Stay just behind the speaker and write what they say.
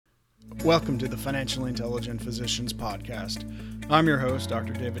Welcome to the Financially Intelligent Physicians Podcast. I'm your host,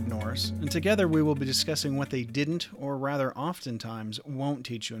 Dr. David Norris, and together we will be discussing what they didn't, or rather oftentimes won't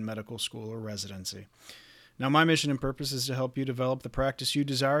teach you in medical school or residency. Now, my mission and purpose is to help you develop the practice you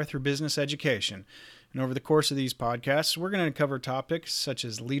desire through business education. And over the course of these podcasts, we're going to cover topics such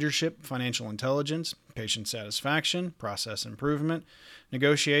as leadership, financial intelligence, patient satisfaction, process improvement,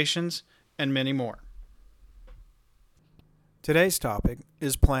 negotiations, and many more. Today's topic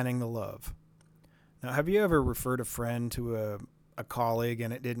is planning the love. Now, have you ever referred a friend to a colleague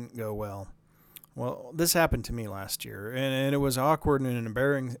and it didn't go well? Well, this happened to me last year, and it was awkward and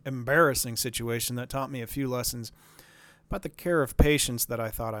an embarrassing situation that taught me a few lessons about the care of patients that I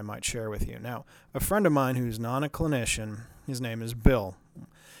thought I might share with you. Now, a friend of mine who's not a clinician, his name is Bill,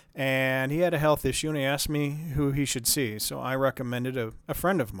 and he had a health issue, and he asked me who he should see. So I recommended a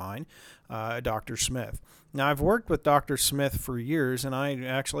friend of mine, Dr. Smith. Now, I've worked with Dr. Smith for years, and I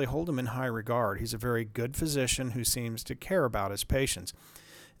actually hold him in high regard. He's a very good physician who seems to care about his patients.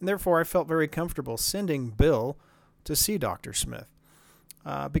 And therefore, I felt very comfortable sending Bill to see Dr. Smith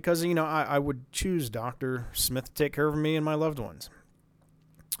because, I would choose Dr. Smith to take care of me and my loved ones.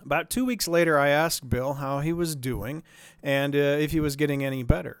 About 2 weeks later, I asked Bill how he was doing and if he was getting any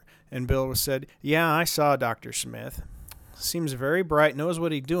better. And Bill said, "Yeah, I saw Dr. Smith. Seems very bright, knows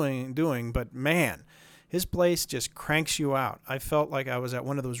what he's doing, but man, his place just cranks you out. I felt like I was at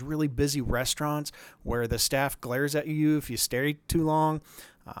one of those really busy restaurants where the staff glares at you if you stay too long.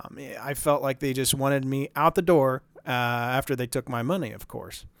 I felt like they just wanted me out the door after they took my money, of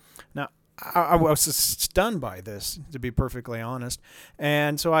course." Now, I was stunned by this, to be perfectly honest.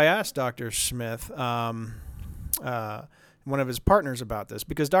 And so I asked Dr. Smith, one of his partners, about this,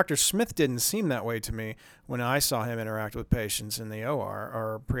 because Dr. Smith didn't seem that way to me when I saw him interact with patients in the OR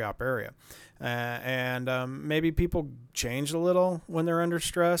or pre-op area. Maybe people change a little when they're under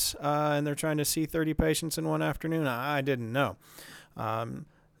stress and they're trying to see 30 patients in one afternoon. I didn't know.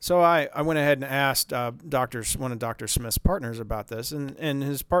 So I went ahead and asked one of Dr. Smith's partners about this, and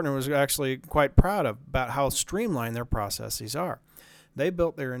his partner was actually quite proud about how streamlined their processes are. They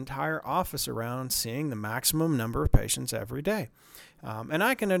built their entire office around seeing the maximum number of patients every day. And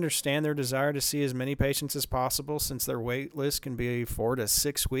I can understand their desire to see as many patients as possible since their wait list can be 4 to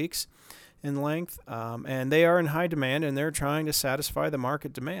 6 weeks in length. And they are in high demand, and they're trying to satisfy the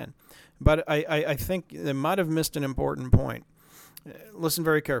market demand. But I think they might have missed an important point. Listen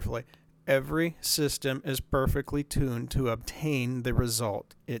very carefully. Every system is perfectly tuned to obtain the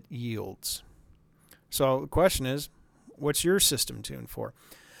result it yields. So the question is, what's your system tuned for?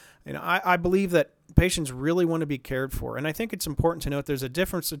 I believe that patients really want to be cared for, and I think it's important to note there's a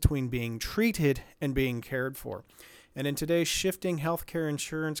difference between being treated and being cared for. And in today's shifting healthcare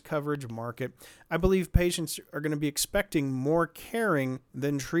insurance coverage market, I believe patients are going to be expecting more caring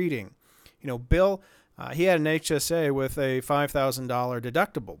than treating. Bill, he had an HSA with a $5,000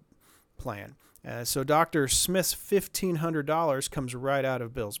 deductible plan. So Dr. Smith's $1,500 comes right out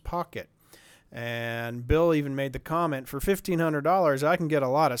of Bill's pocket. And Bill even made the comment, for $1,500, I can get a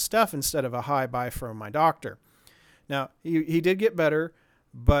lot of stuff instead of a high buy from my doctor. Now, he did get better,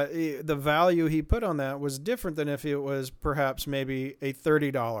 but the value he put on that was different than if it was perhaps maybe a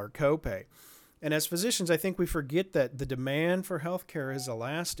 $30 copay. And as physicians, I think we forget that the demand for healthcare is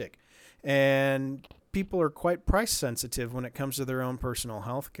elastic, and people are quite price sensitive when it comes to their own personal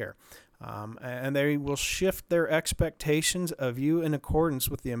health care. And they will shift their expectations of you in accordance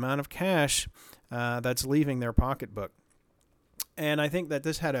with the amount of cash that's leaving their pocketbook. And I think that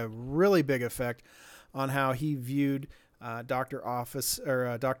this had a really big effect on how he viewed Dr.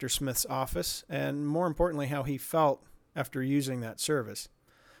 Smith's office, and more importantly, how he felt after using that service.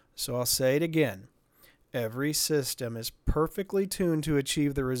 So I'll say it again. Every system is perfectly tuned to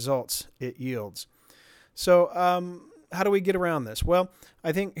achieve the results it yields. So how do we get around this? Well,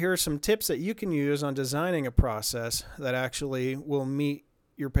 I think here are some tips that you can use on designing a process that actually will meet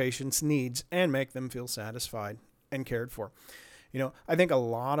your patient's needs and make them feel satisfied and cared for. I think a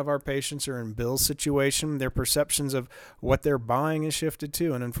lot of our patients are in Bill's situation. Their perceptions of what they're buying is shifted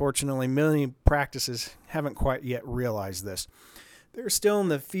too, and unfortunately, many practices haven't quite yet realized this. They're still in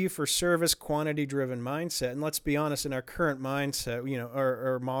the fee-for-service, quantity-driven mindset, and let's be honest, in our current mindset,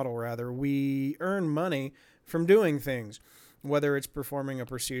 or model rather, we earn money from doing things, whether it's performing a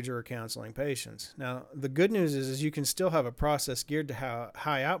procedure or counseling patients. Now, the good news is you can still have a process geared to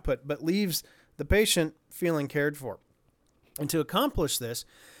high output, but leaves the patient feeling cared for. And to accomplish this,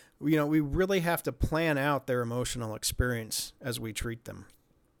 we really have to plan out their emotional experience as we treat them.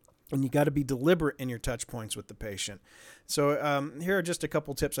 And you got to be deliberate in your touch points with the patient. So here are just a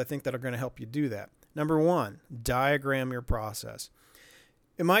couple tips I think that are going to help you do that. Number one, diagram your process.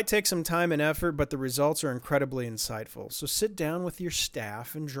 It might take some time and effort, but the results are incredibly insightful. So sit down with your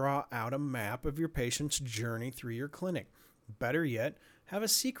staff and draw out a map of your patient's journey through your clinic. Better yet, have a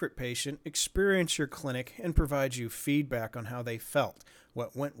secret patient experience your clinic and provide you feedback on how they felt,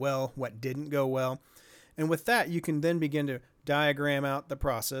 what went well, what didn't go well. And with that, you can then begin to diagram out the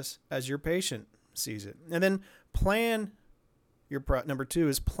process as your patient sees it. And then number 2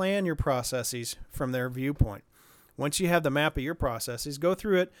 is plan your processes from their viewpoint. Once you have the map of your processes, go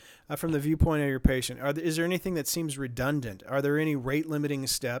through it from the viewpoint of your patient. Is there anything that seems redundant? Are there any rate limiting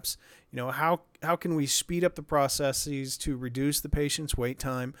steps? How can we speed up the processes to reduce the patient's wait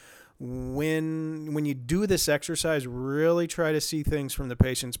time? When you do this exercise, really try to see things from the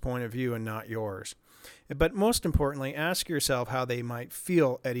patient's point of view and not yours. But most importantly, ask yourself how they might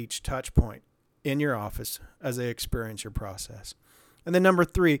feel at each touch point in your office as they experience your process. And then number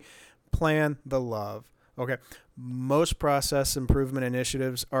 3, plan the love. Okay, most process improvement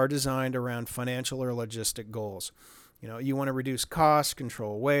initiatives are designed around financial or logistic goals. You want to reduce costs,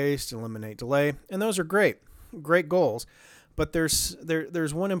 control waste, eliminate delay, and those are great goals. But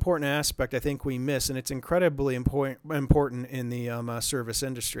there's one important aspect I think we miss, and it's incredibly important in the service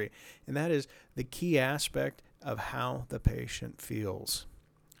industry, and that is the key aspect of how the patient feels.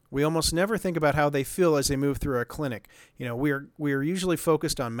 We almost never think about how they feel as they move through our clinic. We are usually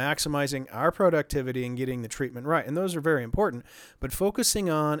focused on maximizing our productivity and getting the treatment right, and those are very important. But focusing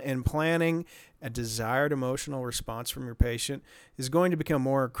on and planning a desired emotional response from your patient is going to become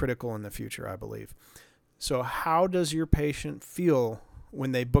more critical in the future, I believe. So how does your patient feel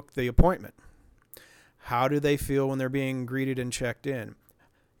when they book the appointment? How do they feel when they're being greeted and checked in?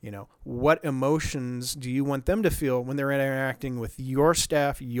 What emotions do you want them to feel when they're interacting with your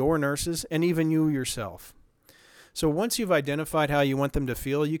staff, your nurses, and even you yourself? So once you've identified how you want them to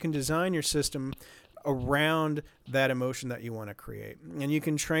feel, you can design your system around that emotion that you want to create. And you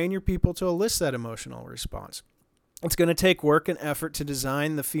can train your people to elicit that emotional response. It's going to take work and effort to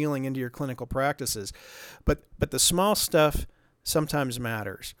design the feeling into your clinical practices, but the small stuff sometimes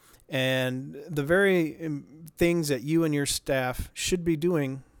matters. And the very things that you and your staff should be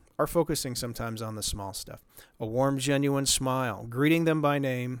doing are focusing sometimes on the small stuff. A warm, genuine smile, greeting them by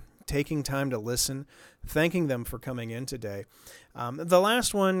name, taking time to listen, thanking them for coming in today. The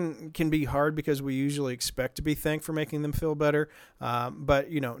last one can be hard because we usually expect to be thanked for making them feel better. But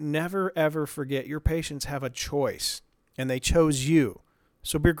never ever forget your patients have a choice and they chose you.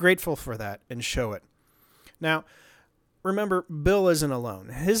 So be grateful for that and show it. Now, remember, Bill isn't alone.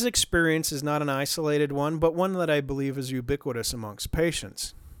 His experience is not an isolated one, but one that I believe is ubiquitous amongst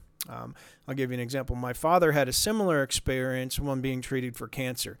patients. I'll give you an example. My father had a similar experience when being treated for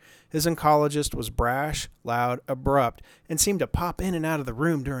cancer. His oncologist was brash, loud, abrupt, and seemed to pop in and out of the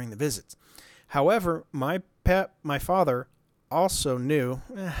room during the visits. However, my father also knew,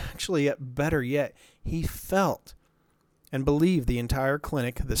 better yet, he felt and believed the entire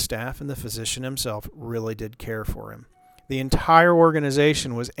clinic, the staff, and the physician himself really did care for him. The entire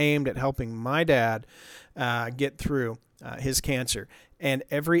organization was aimed at helping my dad get through his cancer, and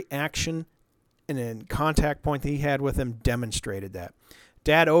every action and contact point that he had with him demonstrated that.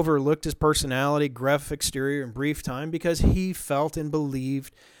 Dad overlooked his personality, gruff exterior, and brief time because he felt and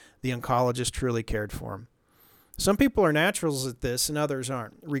believed the oncologist truly cared for him. Some people are naturals at this and others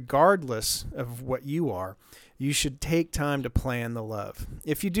aren't. Regardless of what you are, you should take time to plan the love.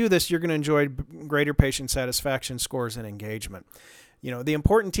 If you do this, you're going to enjoy greater patient satisfaction scores and engagement. The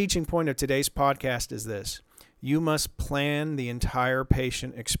important teaching point of today's podcast is this: you must plan the entire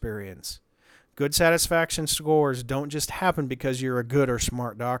patient experience. Good satisfaction scores don't just happen because you're a good or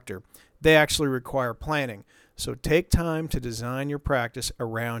smart doctor. They actually require planning. So take time to design your practice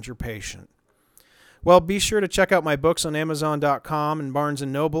around your patient. Well, be sure to check out my books on Amazon.com and Barnes &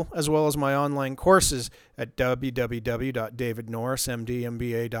 Noble, as well as my online courses at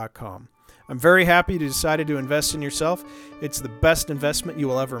www.davidnorrismdmba.com. I'm very happy you decided to invest in yourself. It's the best investment you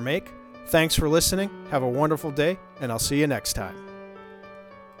will ever make. Thanks for listening. Have a wonderful day, and I'll see you next time.